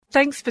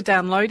Thanks for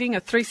downloading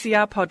a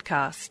 3CR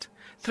podcast.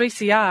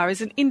 3CR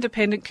is an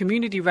independent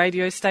community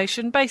radio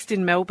station based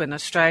in Melbourne,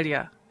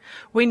 Australia.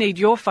 We need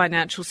your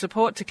financial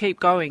support to keep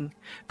going.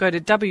 Go to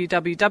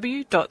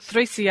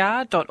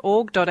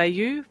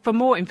www.3cr.org.au for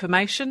more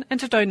information and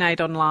to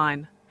donate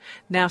online.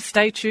 Now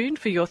stay tuned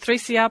for your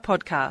 3CR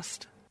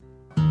podcast.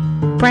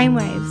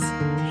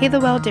 Brainwaves. Hear the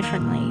world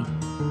differently.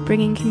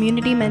 Bringing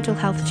community mental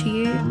health to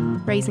you,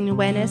 raising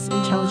awareness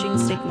and challenging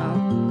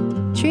stigma.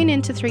 Tune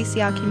in to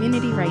 3CR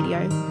Community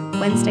Radio,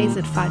 Wednesdays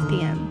at 5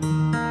 p.m.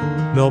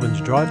 Melbourne's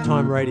Drive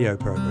Time radio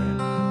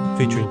program,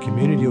 featuring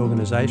community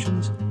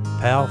organisations,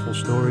 powerful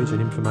stories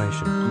and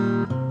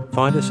information.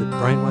 Find us at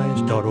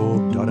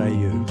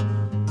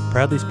brainwaves.org.au.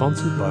 Proudly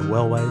sponsored by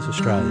Wellways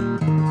Australia.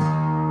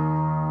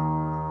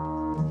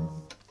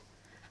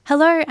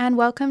 Hello and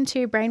welcome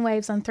to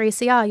Brainwaves on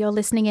 3CR. You're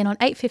listening in on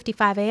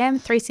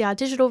 8:55am, 3CR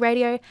Digital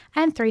Radio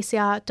and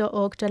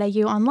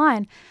 3cr.org.au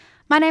online.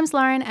 My name's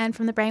Lauren, and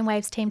from the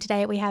Brainwaves team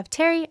today we have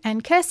Terry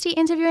and Kirsty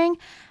interviewing,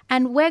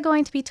 and we're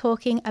going to be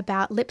talking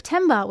about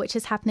Liptember, which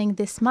is happening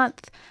this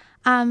month.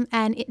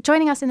 And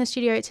joining us in the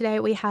studio today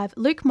we have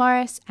Luke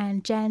Morris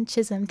and Jan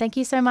Chisholm. Thank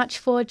you so much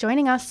for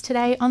joining us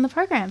today on the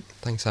program.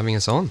 Thanks for having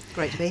us on.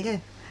 Great to be here.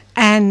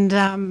 And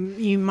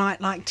you might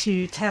like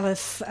to tell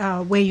us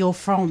where you're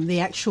from,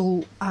 the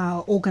actual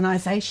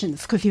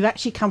organisations, because you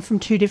actually come from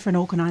two different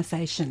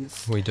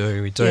organisations. We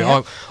do.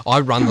 Yeah. I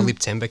run the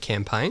Liptember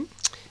campaign,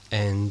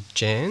 and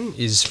Jan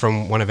is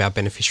from one of our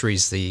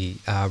beneficiaries, the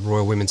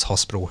Royal Women's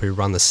Hospital, who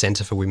run the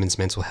Centre for Women's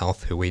Mental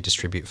Health, who we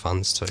distribute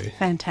funds to.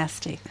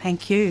 Fantastic,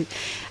 thank you.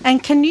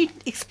 And can you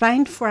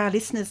explain for our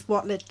listeners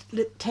what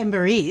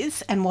Liptember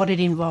is and what it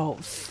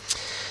involves?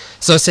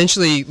 So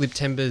essentially,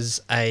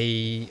 Liptember's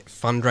a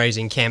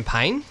fundraising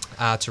campaign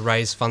to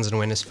raise funds and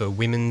awareness for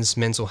women's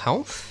mental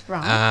health.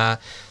 Right.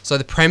 So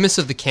the premise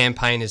of the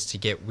campaign is to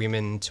get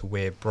women to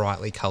wear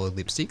brightly coloured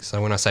lipstick.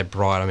 So when I say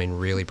bright, I mean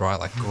really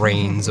bright, like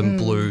greens and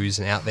blues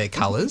and out there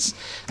colours,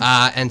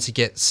 and to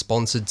get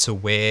sponsored to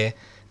wear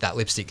that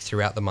lipstick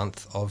throughout the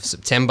month of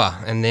September.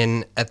 And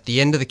then at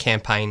the end of the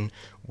campaign,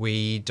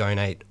 we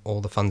donate all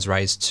the funds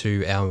raised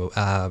to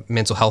our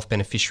mental health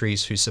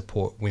beneficiaries who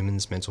support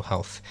women's mental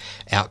health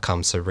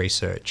outcomes, so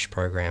research,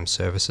 programs,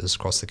 services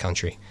across the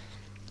country.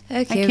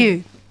 Okay, thank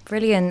you.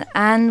 Brilliant.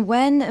 And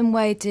when and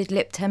where did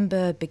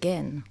Liptember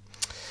begin?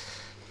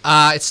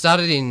 It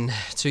started in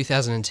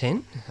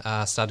 2010,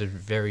 started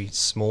very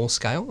small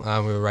scale. We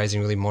were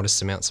raising really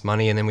modest amounts of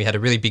money, and then we had a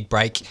really big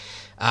break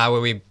where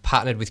we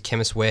partnered with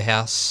Chemist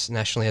Warehouse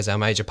nationally as our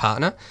major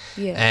partner.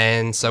 Yeah.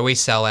 And so we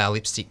sell our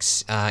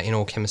lipsticks in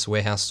all Chemist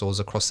Warehouse stores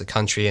across the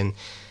country. And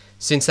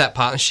since that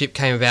partnership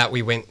came about,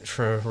 we raised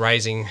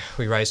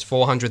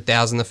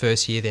 $400,000 the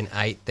first year, then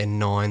 8, then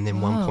 9,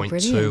 then 1.2,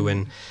 brilliant.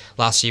 and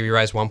last year we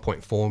raised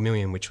 1.4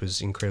 million, which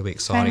was incredibly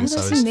exciting.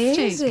 Fantastic. So it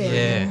was, Amazing.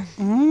 yeah.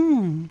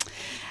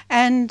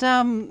 And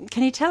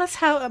can you tell us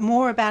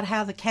more about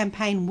how the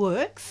campaign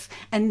works,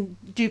 and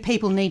do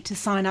people need to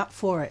sign up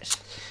for it?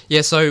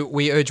 Yeah, so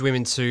we urge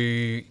women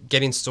to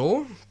get in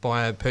store,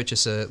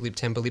 purchase a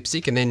Liptember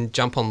lipstick, and then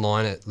jump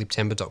online at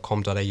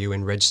liptember.com.au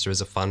and register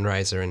as a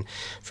fundraiser. And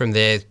from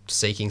there,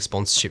 seeking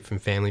sponsorship from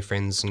family,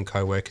 friends and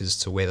co-workers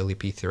to wear the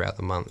lippy throughout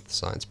the month.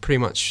 So it's pretty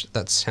much,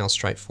 that's how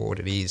straightforward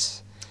it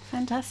is.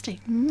 Fantastic.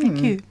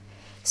 Thank you.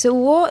 So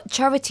what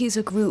charities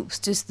or groups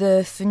does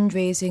the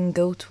fundraising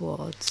go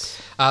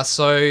towards?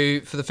 So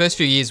for the first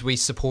few years, we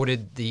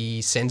supported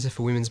the Centre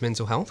for Women's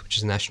Mental Health, which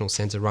is a national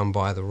centre run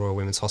by the Royal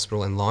Women's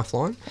Hospital and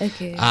Lifeline.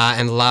 Okay.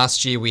 And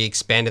last year we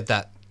expanded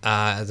that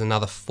as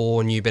another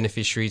 4 new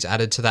beneficiaries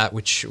added to that,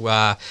 which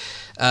were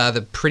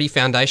the Pretty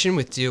Foundation,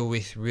 which deal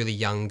with really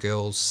young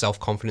girls'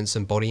 self-confidence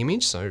and body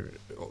image, so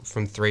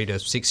from 3 to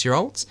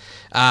 6-year-olds.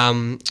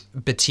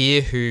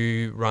 Batyr,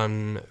 who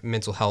run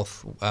mental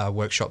health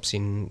workshops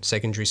in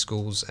secondary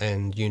schools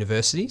and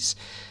universities,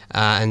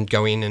 and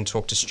go in and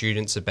talk to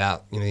students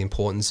about the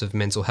importance of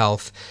mental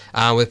health.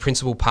 We're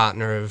principal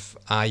partner of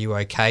Are You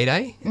OK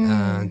Day,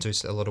 and do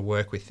a lot of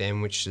work with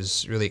them, which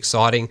is really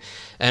exciting.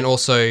 And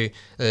also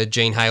the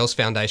Jean Hales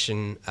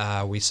Foundation,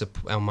 our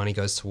money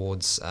goes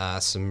towards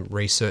some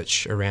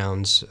research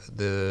around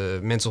the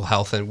mental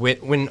health and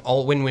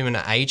when women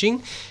are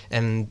ageing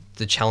and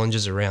the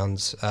challenges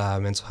around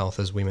mental health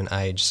as women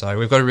age. So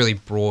we've got a really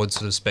broad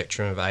sort of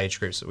spectrum of age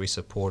groups that we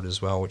support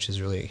as well, which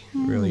is really,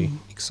 really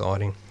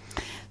exciting.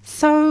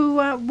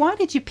 So why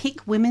did you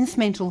pick women's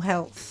mental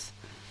health?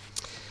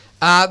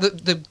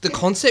 The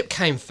concept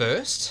came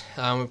first.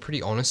 We're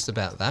pretty honest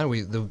about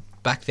that.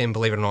 Back then,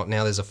 believe it or not,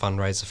 now there's a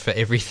fundraiser for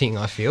everything,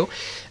 I feel.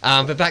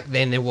 But back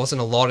then there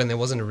wasn't a lot, and there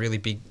wasn't a really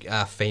big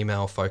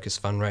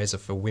female-focused fundraiser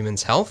for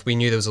women's health. We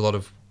knew there was a lot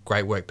of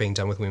great work being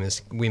done with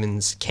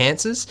women's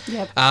cancers.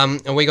 Yep.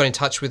 And we got in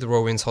touch with the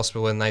Royal Women's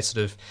Hospital, and they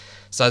sort of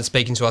started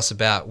speaking to us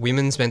about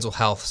women's mental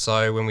health.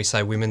 So when we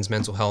say women's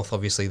mental health,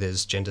 obviously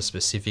there's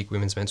gender-specific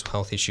women's mental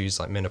health issues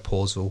like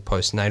menopausal,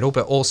 postnatal,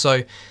 but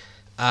also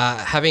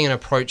having an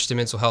approach to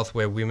mental health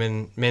where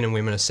men and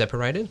women are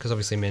separated, because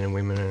obviously men and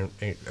women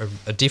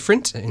are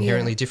different,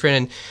 inherently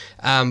different,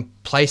 and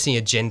placing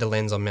a gender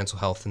lens on mental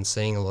health and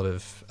seeing a lot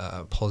of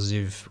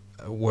positive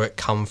work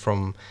come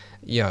from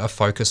a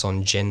focus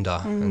on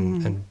gender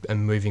and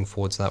moving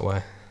forwards that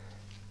way.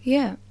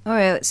 Yeah. All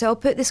right. So I'll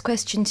put this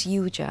question to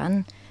you,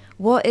 Jan.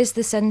 What is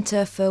the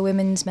Centre for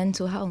Women's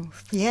Mental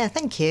Health? Yeah,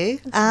 thank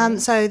you.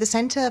 So the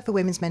Centre for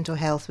Women's Mental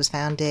Health was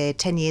founded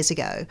 10 years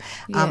ago,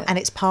 and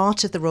it's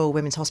part of the Royal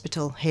Women's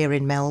Hospital here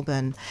in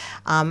Melbourne.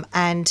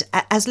 And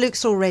as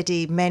Luke's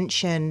already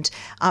mentioned,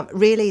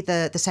 really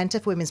the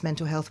Centre for Women's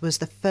Mental Health was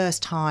the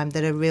first time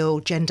that a real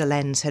gender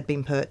lens had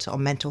been put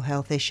on mental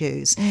health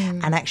issues,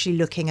 and actually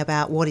looking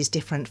about what is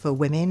different for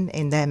women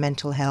in their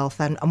mental health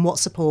and what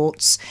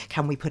supports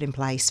can we put in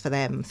place for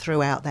them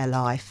throughout their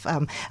life.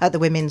 At the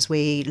Women's,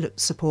 we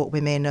support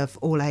women of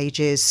all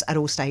ages at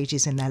all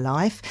stages in their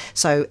life,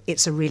 so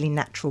it's a really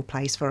natural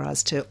place for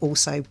us to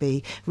also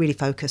be really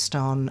focused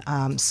on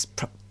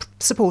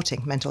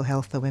supporting mental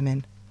health for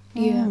women.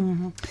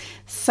 Yeah.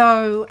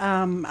 So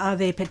are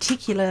there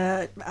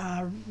particular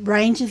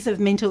ranges of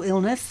mental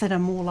illness that are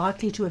more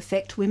likely to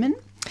affect women?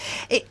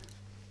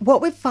 What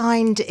we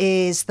find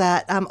is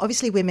that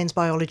obviously women's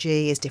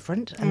biology is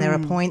different, and there are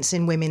points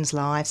in women's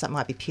lives, that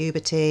might be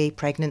puberty,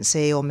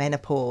 pregnancy or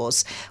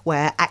menopause,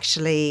 where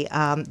actually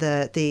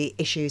the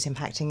issues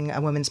impacting a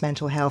woman's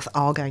mental health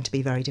are going to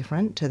be very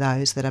different to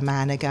those that a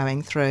man are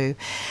going through.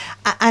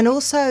 And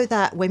also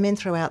that women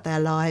throughout their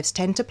lives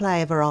tend to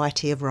play a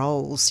variety of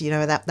roles.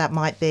 That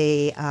might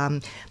be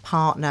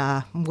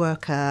partner,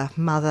 worker,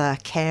 mother,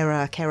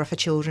 carer for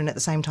children at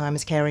the same time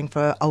as caring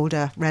for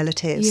older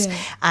relatives.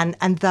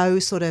 And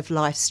those sort of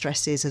life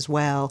stresses as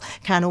well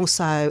can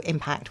also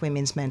impact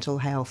women's mental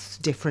health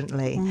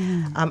differently.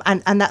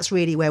 And that's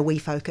really where we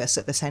focus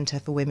at the Centre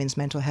for Women's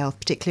Mental Health,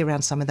 particularly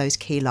around some of those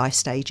key life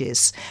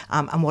stages,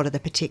 and what are the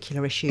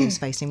particular issues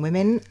facing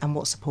women and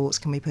what supports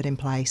can we put in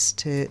place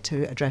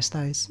to address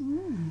those.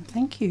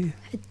 Thank you.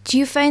 Do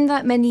you find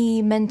that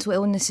many mental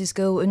illnesses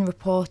go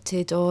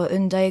unreported or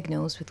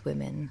undiagnosed with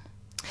women?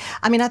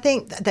 I mean, I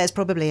think there's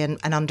probably an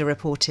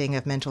underreporting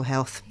of mental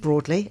health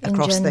broadly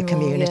across the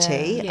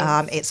community.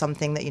 It's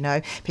something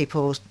that,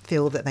 people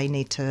feel that they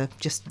need to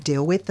just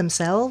deal with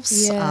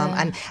themselves.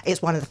 And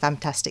it's one of the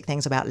fantastic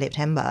things about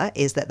Liptember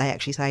is that they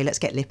actually say, let's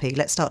get lippy,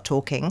 let's start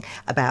talking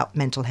about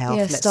mental health,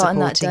 let's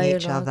supporting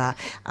each other,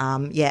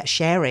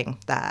 sharing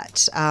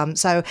that.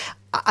 So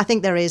I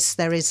think there is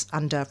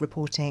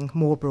underreporting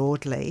more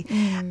broadly.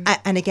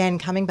 And again,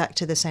 coming back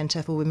to the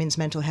Centre for Women's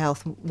Mental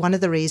Health, one of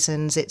the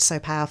reasons it's so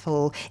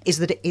powerful is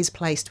that it is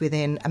placed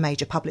within a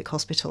major public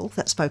hospital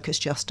that's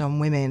focused just on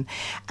women.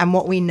 And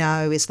what we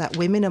know is that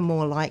women are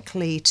more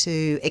likely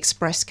to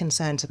express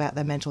concerns about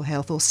their mental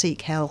health or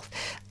seek help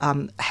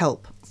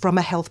from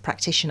a health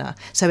practitioner.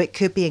 So it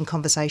could be in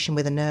conversation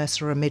with a nurse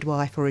or a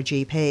midwife or a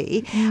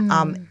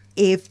GP.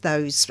 If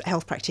those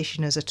health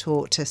practitioners are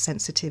taught to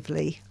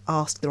sensitively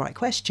ask the right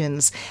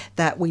questions,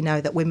 that we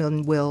know that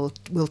women will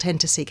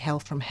tend to seek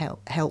help from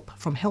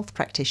health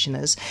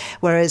practitioners,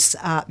 whereas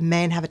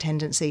men have a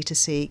tendency to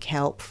seek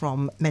help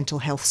from mental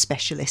health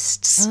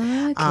specialists.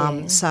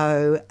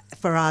 So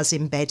for us,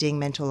 embedding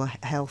mental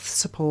health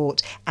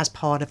support as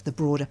part of the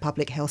broader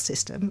public health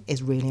system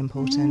is really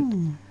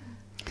important.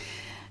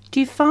 Do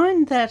you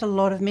find that a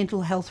lot of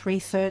mental health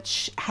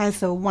research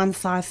has a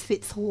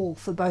one-size-fits-all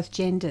for both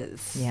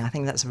genders? Yeah, I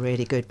think that's a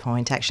really good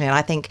point, actually. And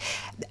I think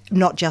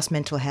not just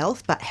mental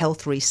health, but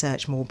health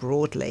research more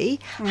broadly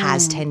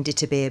has tended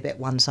to be a bit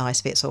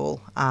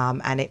one-size-fits-all.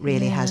 And it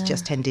really has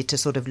just tended to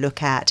sort of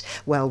look at,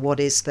 well, what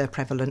is the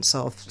prevalence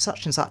of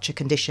such and such a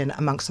condition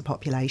amongst the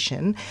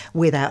population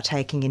without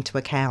taking into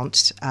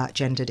account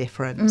gender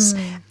difference.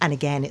 And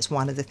again, it's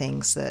one of the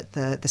things that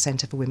the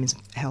Centre for Women's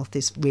Health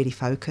is really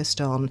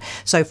focused on.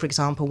 So, for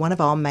example, one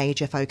of our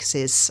major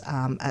focuses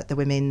at the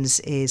Women's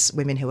is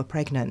women who are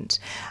pregnant,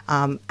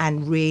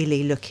 and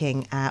really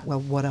looking at, well,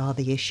 what are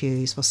the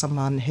issues for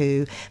someone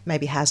who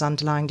maybe has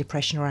underlying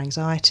depression or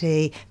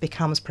anxiety,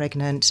 becomes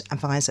pregnant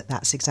and finds that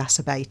that's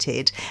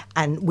exacerbated.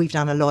 And we've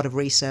done a lot of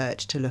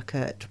research to look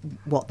at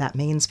what that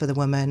means for the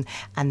woman,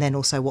 and then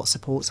also what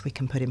supports we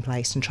can put in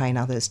place and train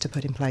others to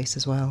put in place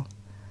as well.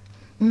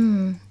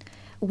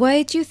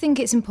 Why do you think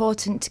it's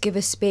important to give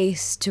a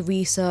space to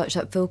research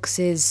that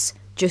focuses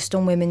just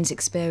on women's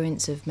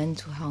experience of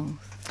mental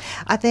health?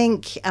 I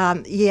think,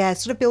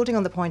 sort of building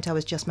on the point I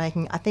was just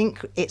making, I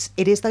think it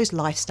is those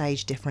life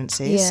stage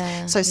differences.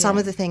 So some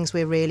of the things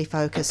we're really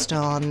focused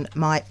on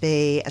might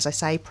be, as I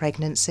say,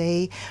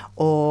 pregnancy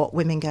or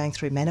women going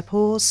through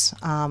menopause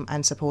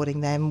and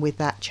supporting them with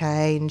that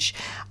change.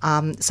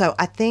 So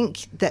I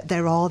think that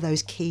there are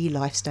those key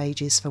life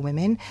stages for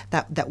women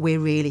that we're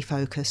really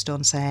focused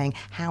on saying,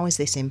 how is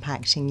this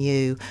impacting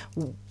you?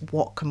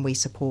 What can we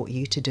support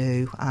you to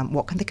do?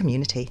 What can the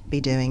community be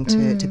doing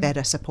to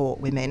better support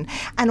women?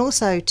 And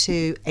also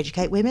to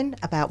educate women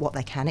about what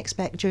they can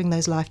expect during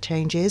those life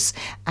changes,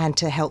 and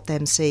to help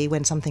them see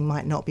when something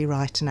might not be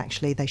right and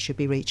actually they should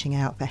be reaching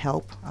out for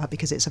help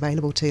because it's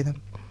available to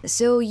them.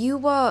 So you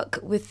work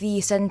with the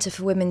Centre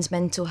for Women's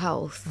Mental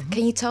Health. Mm-hmm.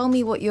 Can you tell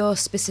me what your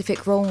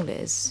specific role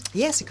is?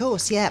 Yes, of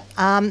course, yeah.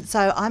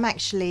 So I'm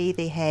actually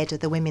the head of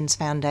the Women's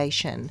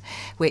Foundation,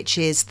 which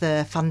is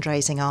the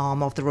fundraising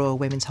arm of the Royal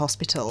Women's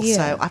Hospital. Yeah.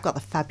 So I've got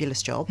the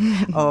fabulous job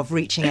of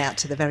reaching out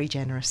to the very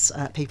generous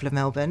people of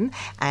Melbourne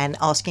and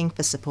asking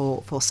for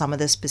support for some of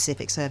the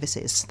specific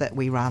services that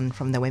we run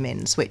from the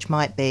Women's, which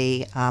might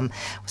be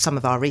some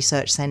of our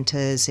research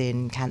centres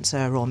in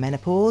cancer or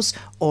menopause,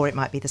 or it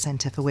might be the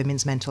Centre for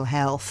Women's Mental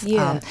Health.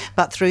 Yeah.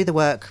 But through the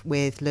work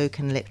with Luke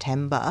and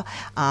Liptember,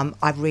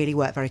 I've really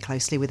worked very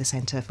closely with the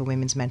Centre for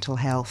Women's Mental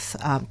Health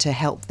to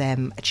help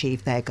them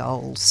achieve their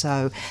goals.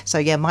 So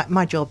yeah,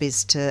 my job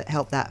is to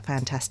help that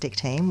fantastic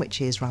team,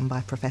 which is run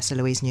by Professor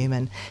Louise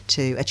Newman,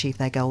 to achieve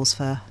their goals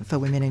for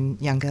women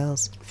and young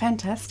girls.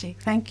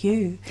 Fantastic, thank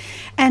you.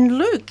 And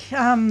Luke,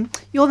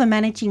 you're the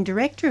Managing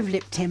Director of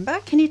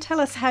Liptember. Can you tell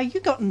us how you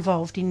got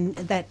involved in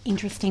that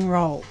interesting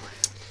role?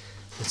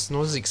 It's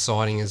not as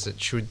exciting as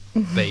it should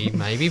be,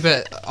 maybe,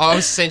 but I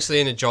was essentially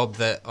in a job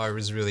that I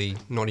was really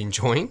not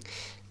enjoying.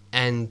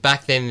 And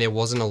back then there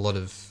wasn't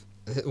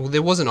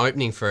there was an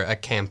opening for a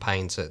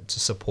campaign to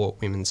support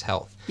women's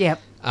health.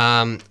 Yep.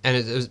 And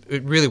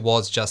it really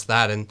was just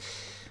that. And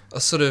I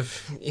sort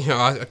of,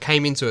 I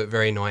came into it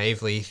very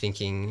naively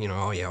thinking,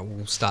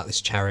 we'll start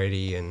this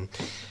charity, and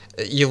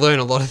you learn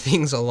a lot of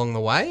things along the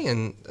way.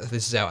 And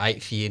this is our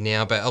 8th year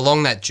now, but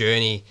along that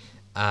journey,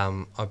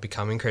 I've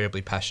become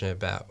incredibly passionate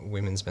about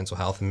women's mental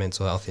health and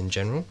mental health in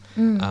general.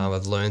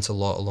 I've learned a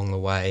lot along the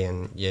way,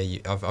 and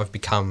I've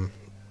become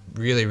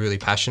really, really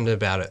passionate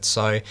about it.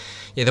 So,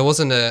 there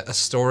wasn't a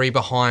story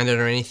behind it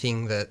or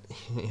anything that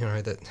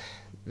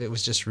it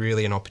was just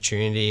really an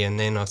opportunity. And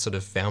then I sort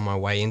of found my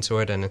way into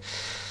it and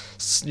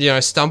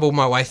stumbled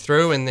my way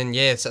through. And then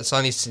it's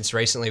only since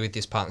recently with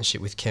this partnership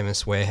with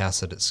Chemist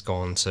Warehouse that it's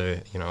gone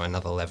to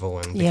another level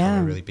and become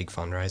a really big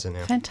fundraiser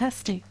now.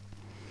 Fantastic.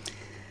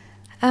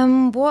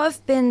 What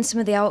have been some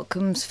of the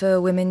outcomes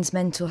for women's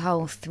mental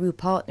health through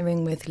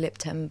partnering with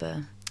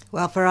Liptember?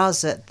 Well, for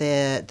us at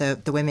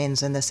the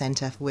Women's and the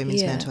Centre for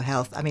Women's Mental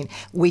Health, I mean,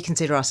 we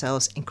consider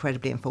ourselves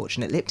incredibly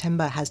unfortunate.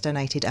 Liptember has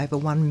donated over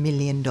 $1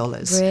 million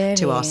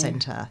to our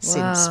centre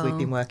since we've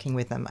been working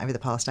with them over the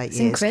past 8 years.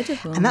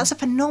 Incredible. And that's a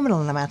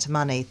phenomenal amount of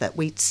money that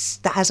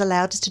has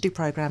allowed us to do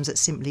programmes that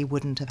simply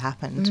wouldn't have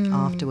happened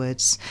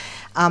afterwards.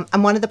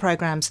 And one of the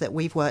programmes that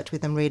we've worked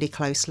with them really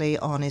closely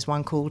on is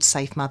one called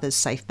Safe Mothers,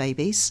 Safe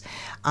Babies,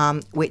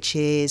 which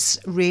is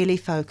really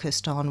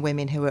focused on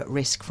women who are at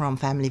risk from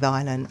family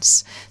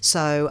violence.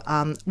 So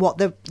what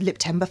the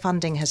Liptember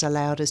funding has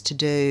allowed us to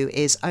do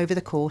is, over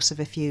the course of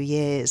a few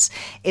years,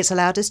 it's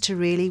allowed us to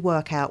really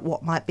work out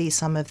what might be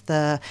some of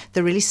the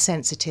really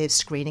sensitive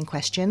screening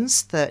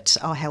questions that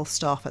our health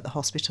staff at the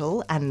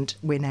hospital, and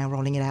we're now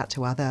rolling it out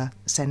to other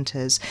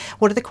centres.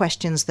 What are the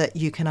questions that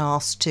you can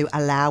ask to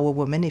allow a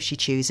woman, if she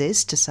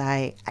chooses, to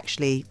say,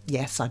 actually,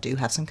 yes, I do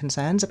have some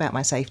concerns about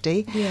my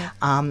safety. Yeah.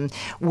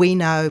 We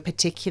know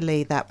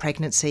particularly that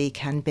pregnancy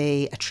can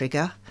be a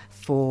trigger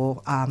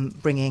for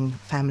bringing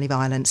family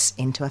violence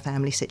into a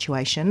family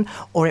situation,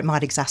 or it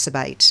might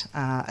exacerbate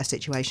a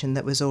situation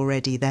that was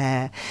already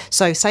there.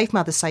 So Safe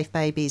Mothers, Safe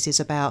Babies is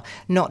about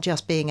not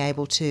just being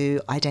able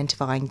to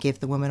identify and give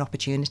the woman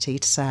opportunity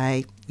to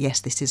say, yes,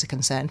 this is a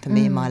concern for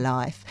me in my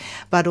life,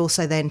 but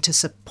also then to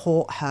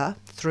support her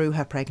through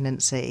her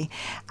pregnancy,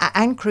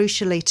 and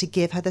crucially to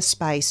give her the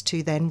space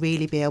to then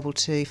really be able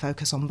to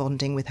focus on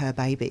bonding with her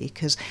baby.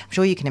 Because I'm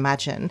sure you can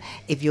imagine,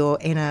 if you're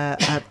in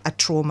a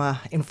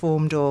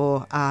trauma-informed or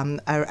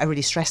a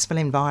really stressful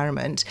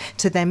environment,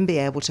 to then be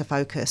able to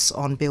focus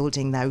on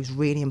building those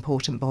really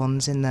important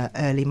bonds in the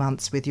early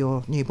months with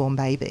your newborn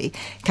baby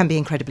can be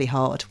incredibly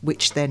hard,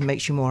 which then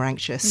makes you more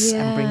anxious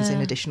and brings in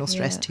additional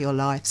stress to your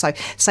life. So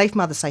Safe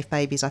Mothers, Safe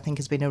Babies, I think,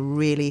 has been a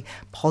really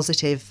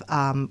positive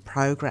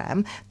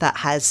programme that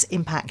has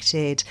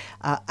impacted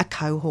a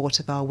cohort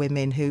of our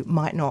women who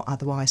might not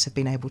otherwise have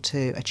been able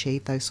to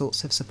achieve those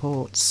sorts of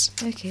supports.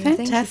 Okay,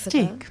 fantastic.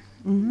 Thank you for that.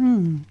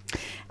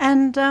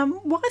 And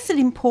why is it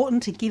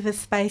important to give a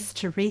space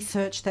to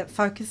research that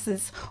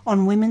focuses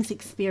on women's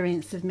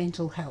experience of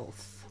mental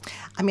health?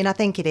 I mean, I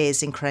think it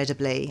is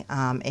incredibly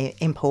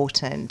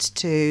important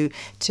to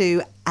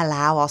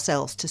allow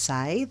ourselves to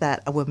say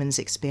that a woman's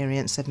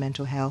experience of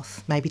mental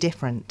health may be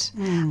different.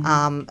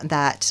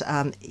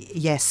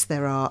 Yes,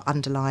 there are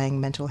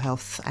underlying mental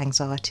health,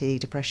 anxiety,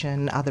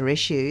 depression, other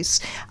issues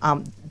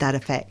that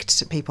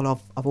affect people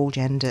of all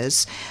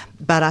genders.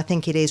 But I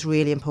think it is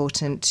really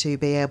important to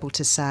be able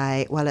to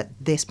say, well, at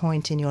this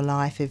point in your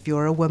life, if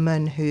you're a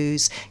woman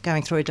who's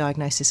going through a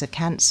diagnosis of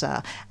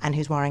cancer and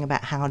who's worrying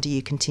about how do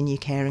you continue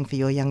caring for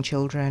your young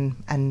children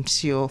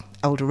and your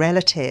older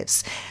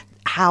relatives,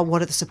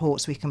 what are the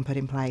supports we can put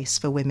in place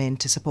for women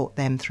to support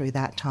them through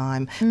that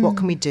time? What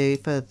can we do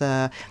for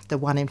the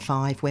 1 in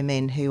 5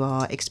 women who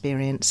are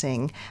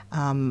experiencing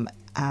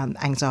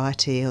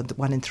anxiety, or the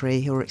 1 in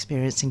 3 who are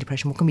experiencing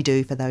depression? What can we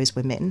do for those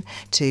women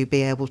to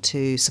be able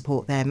to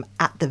support them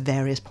at the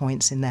various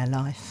points in their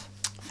life?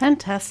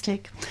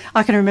 Fantastic.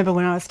 I can remember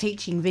when I was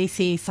teaching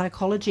VCE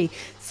psychology,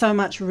 so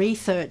much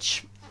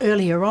research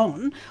earlier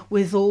on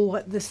was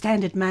all the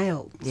standard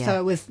male. Yeah. So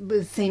it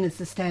was seen as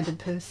the standard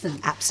person.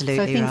 Absolutely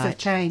So things right. have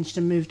changed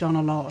and moved on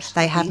a lot.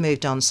 They have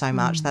moved on so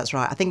much, that's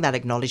right. I think that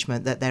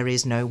acknowledgement that there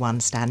is no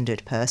one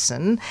standard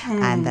person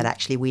and that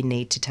actually we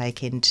need to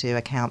take into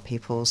account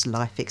people's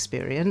life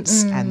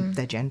experience and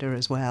their gender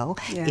as well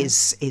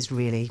is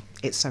really,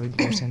 it's so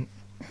important.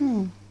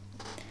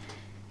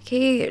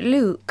 Okay,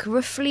 Luke,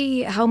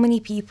 roughly how many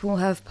people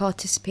have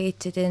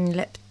participated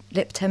in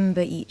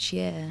Liptember each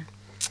year?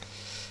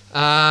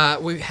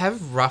 We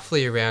have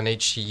roughly around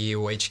each year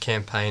or each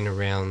campaign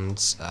around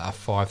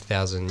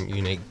 5,000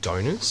 unique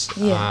donors.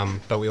 Yeah.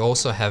 But we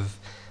also have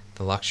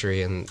the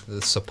luxury and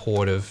the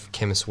support of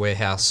Chemist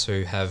Warehouse,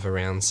 who have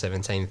around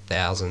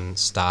 17,000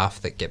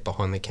 staff that get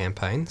behind the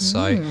campaign.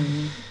 So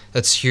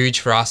that's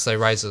huge for us. They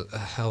raise a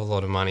hell of a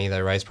lot of money.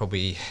 They raise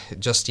probably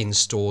just in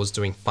stores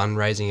doing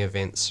fundraising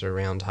events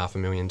around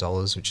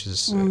 $500,000, which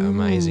is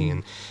amazing.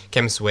 And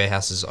Chemist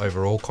Warehouse's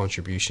overall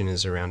contribution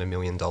is around $1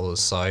 million.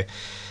 So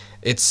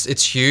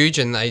it's huge,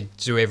 and they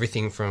do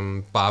everything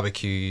from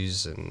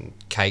barbecues and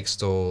cake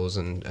stores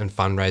and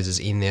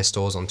fundraisers in their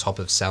stores on top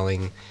of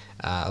selling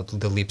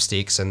the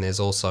lipsticks, and there's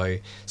also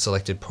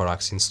selected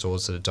products in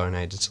stores that are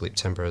donated to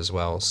Liptember as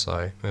well.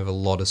 So we have a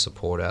lot of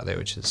support out there,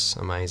 which is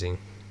amazing.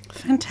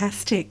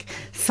 Fantastic.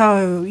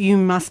 So you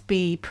must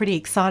be pretty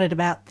excited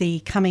about the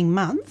coming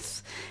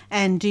months,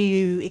 and do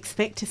you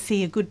expect to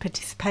see a good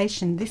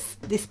participation this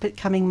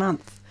coming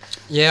month?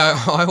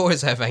 Yeah, I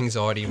always have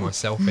anxiety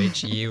myself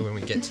each year when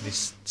we get to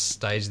this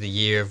stage of the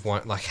year of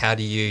how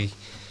do you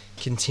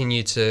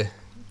continue to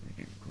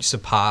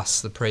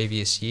surpass the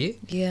previous year?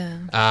 Yeah.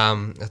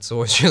 It's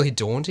always really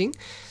daunting.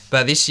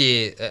 But this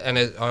year, and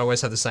I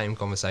always have the same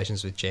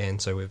conversations with Jan,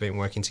 so we've been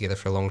working together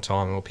for a long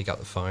time, and we'll pick up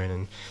the phone,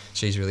 and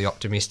she's really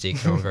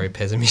optimistic, and I'm very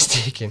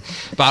pessimistic.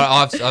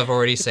 But I've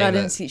already seen that.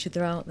 Balance each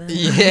other out there.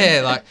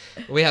 Yeah, like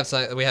we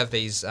have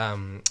these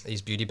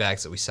beauty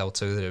bags that we sell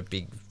too, that are a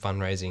big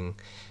fundraising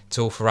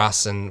tool for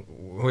us, and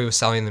we were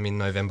selling them in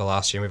November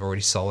last year, and we've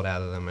already sold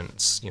out of them, and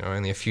it's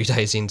only a few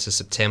days into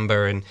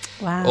September, and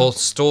all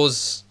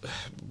stores,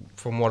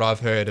 from what I've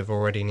heard, have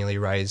already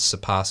nearly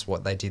surpassed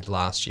what they did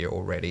last year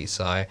already.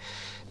 So,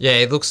 yeah,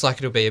 it looks like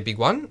it'll be a big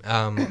one.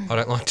 I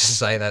don't like to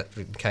say that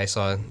in case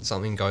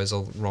something goes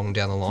all wrong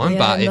down the line,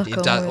 but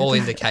it does. All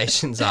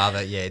indications are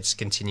that it's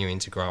continuing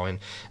to grow, and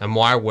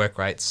my work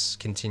rate's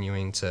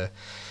continuing to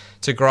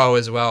grow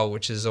as well,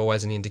 which is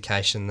always an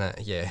indication that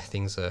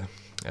things are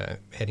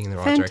heading in the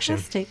right direction.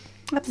 Fantastic,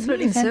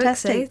 absolutely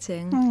fantastic. So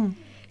exciting.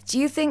 Do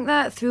you think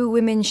that through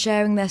women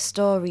sharing their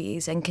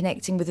stories and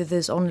connecting with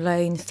others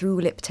online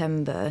through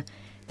Liptember,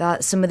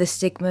 that some of the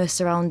stigma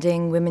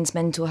surrounding women's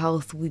mental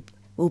health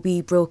will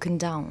be broken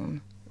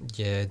down?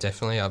 Yeah,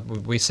 definitely.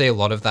 We see a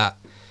lot of that.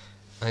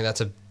 I think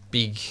that's a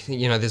big,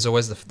 there's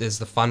always there's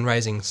the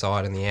fundraising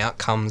side and the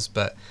outcomes,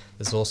 but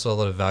there's also a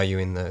lot of value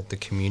in the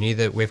community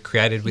that we've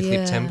created with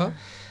Liptember.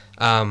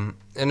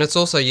 And it's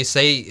also,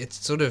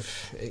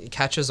 it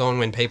catches on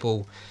when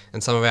people,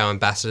 and some of our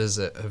ambassadors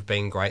that have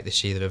been great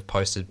this year that have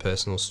posted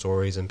personal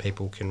stories and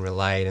people can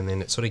relate, and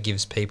then it sort of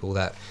gives people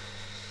that,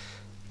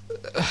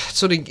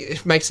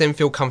 it makes them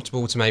feel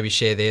comfortable to maybe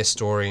share their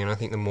story. And I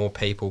think the more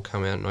people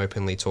come out and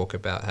openly talk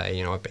about,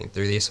 hey, I've been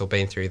through this or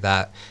been through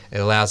that, it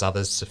allows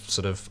others to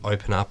sort of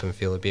open up and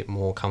feel a bit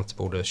more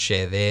comfortable to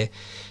share their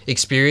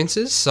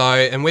experiences. So,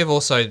 and we've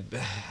also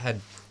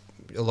had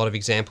a lot of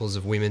examples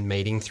of women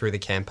meeting through the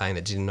campaign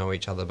that didn't know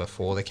each other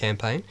before the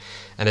campaign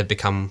and have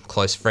become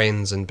close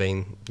friends and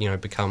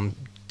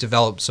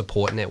developed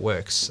support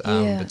networks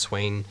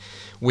between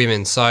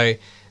women. So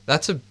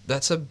that's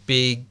a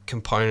big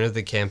component of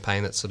the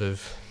campaign that's sort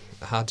of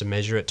hard to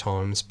measure at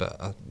times,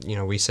 but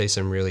we see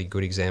some really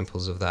good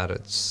examples of that.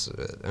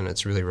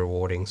 It's really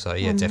rewarding. So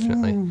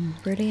definitely.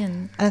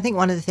 Brilliant. And I think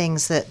one of the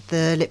things that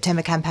the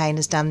Liptember campaign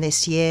has done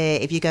this year,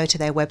 if you go to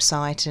their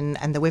website,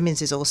 and the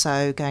Women's is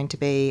also going to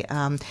be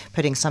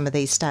putting some of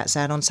these stats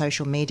out on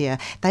social media,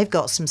 they've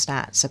got some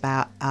stats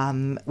about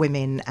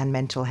women and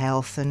mental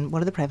health and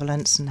what are the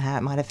prevalence and how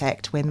it might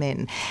affect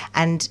women.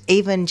 And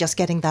even just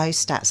getting those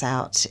stats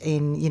out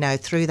in,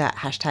 through that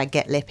hashtag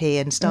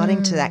 #GetLippy and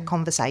starting to that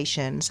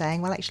conversation, saying,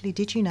 well, actually,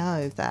 did you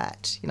know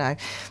that,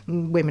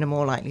 women are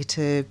more likely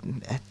to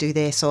do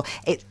this? Or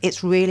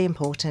it's really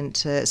important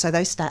so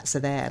those stats are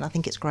there. And I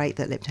think it's great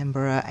that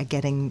Liptember are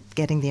getting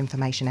the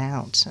information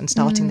out and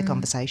starting the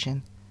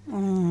conversation.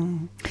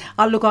 Oh,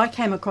 look, I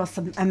came across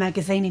a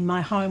magazine in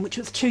my home which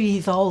was 2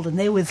 years old, and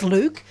there was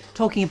Luke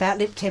talking about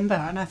Liptember,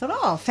 and I thought,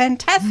 oh,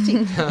 fantastic.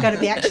 I'm going to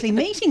be actually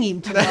meeting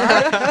him tomorrow.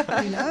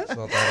 It's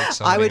not that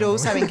exciting I would anymore.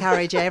 also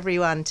encourage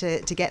everyone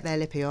to get their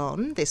lippy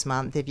on this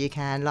month if you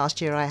can. Last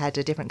year I had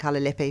a different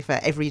colour lippy for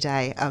every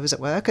day I was at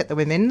work at the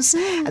Women's,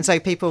 and so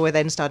people were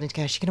then starting to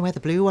go, she's going to wear the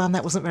blue one,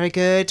 that wasn't very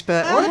good,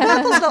 but the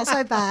purple's not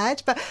so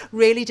bad. But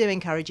really do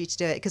encourage you to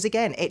do it, because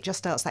again, it just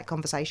starts that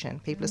conversation.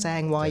 People are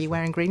saying, why are you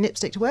wearing green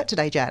lipstick to work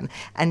today, Jan?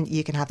 And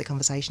you can have the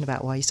conversation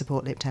about why you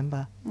support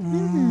Liptember.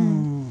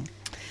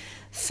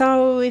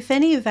 So if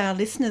any of our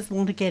listeners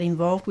want to get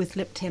involved with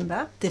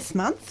Liptember this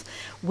month,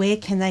 where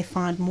can they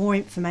find more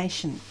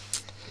information?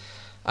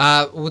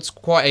 Well, it's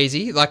quite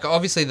easy. Like,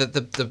 obviously,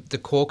 the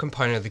core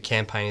component of the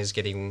campaign is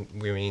getting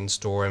women in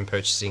store and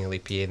purchasing a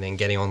lip year, and then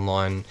getting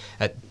online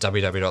at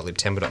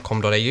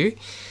www.liptember.com.au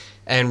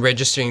and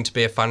registering to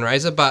be a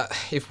fundraiser. But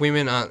if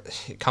women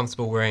aren't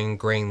comfortable wearing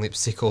green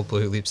lipstick or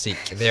blue lipstick,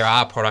 there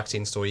are products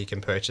in store you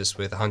can purchase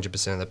with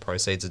 100% of the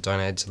proceeds are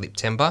donated to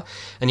Liptember.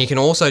 And you can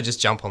also just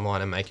jump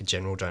online and make a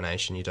general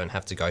donation. You don't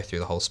have to go through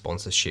the whole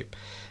sponsorship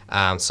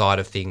side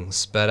of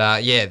things.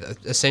 But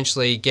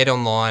essentially get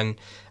online,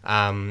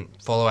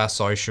 follow our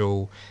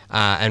social,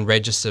 and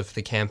register for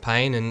the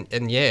campaign. And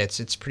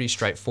it's pretty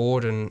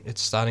straightforward, and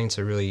it's starting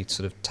to really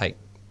sort of take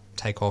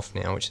off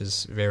now, which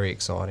is very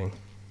exciting.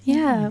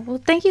 Yeah, well,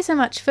 thank you so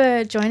much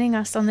for joining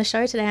us on the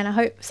show today, and I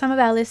hope some of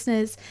our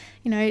listeners,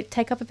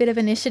 take up a bit of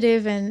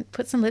initiative and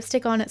put some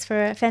lipstick on. It's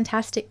for a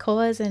fantastic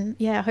cause, and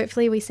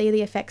hopefully we see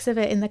the effects of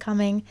it in the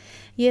coming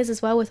years as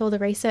well with all the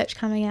research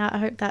coming out. I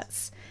hope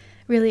that's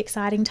really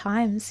exciting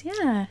times.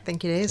 Yeah. I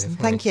think it is.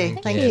 Definitely.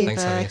 Thank you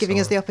for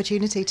giving us the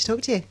opportunity to talk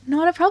to you.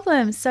 Not a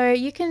problem. So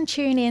you can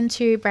tune in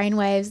to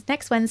Brainwaves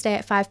next Wednesday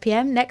at 5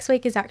 p.m. Next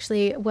week is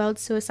actually World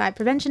Suicide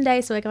Prevention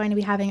Day, so we're going to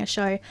be having a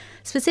show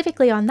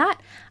specifically on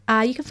that.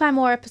 You can find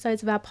more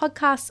episodes of our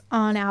podcasts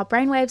on our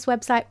Brainwaves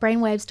website,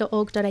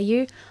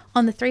 brainwaves.org.au,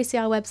 on the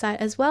 3CR website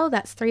as well,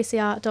 that's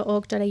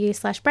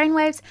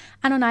 3cr.org.au/brainwaves,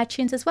 and on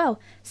iTunes as well.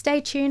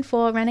 Stay tuned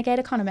for Renegade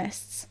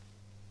Economists.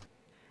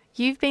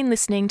 You've been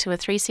listening to a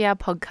 3CR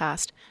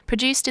podcast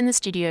produced in the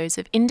studios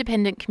of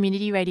independent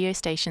community radio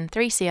station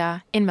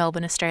 3CR in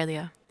Melbourne,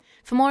 Australia.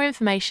 For more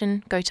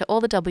information, go to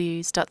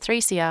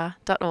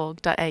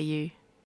allthews.3cr.org.au.